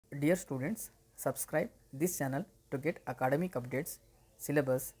Dear students, subscribe this channel to get academic updates,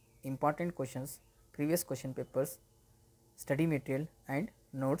 syllabus, important questions, previous question papers, study material and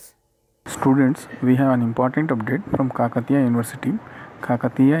notes. Students, we have an important update from Kakatiya University.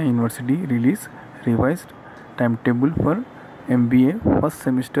 Kakatiya University released revised timetable for MBA first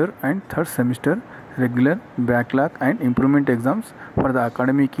semester and third semester regular, backlog and improvement exams for the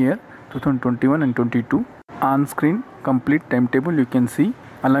academic year 2021 and 22. On screen complete timetable you can see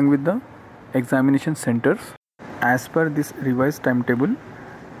along with the examination centers. As per this revised timetable,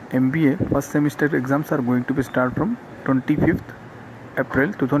 MBA first semester exams are going to be start from 25th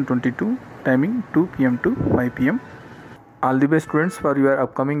April 2022, timing 2 p.m. to 5 p.m. All the best students for your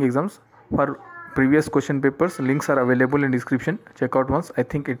upcoming exams. For previous question papers, links are available in description. Check out once. I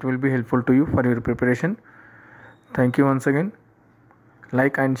think it will be helpful to you for your preparation. Thank you once again.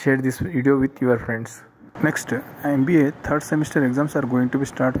 Like and share this video with your friends. Next, MBA third semester exams are going to be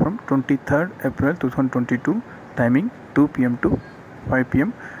start from 23rd April 2022, timing 2 p.m. to 5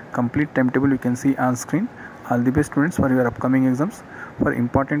 p.m. Complete timetable you can see on screen. All the best students for your upcoming exams. For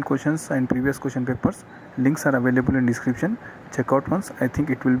important questions and previous question papers, links are available in description. Check out once. I think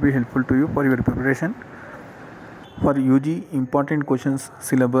it will be helpful to you for your preparation. For UG important questions,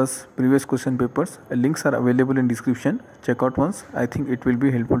 syllabus, previous question papers, links are available in description. Check out once. I think it will be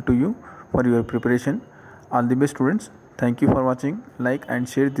helpful to you for your preparation. All the best students. Thank you for watching. Like and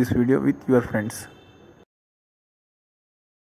share this video with your friends.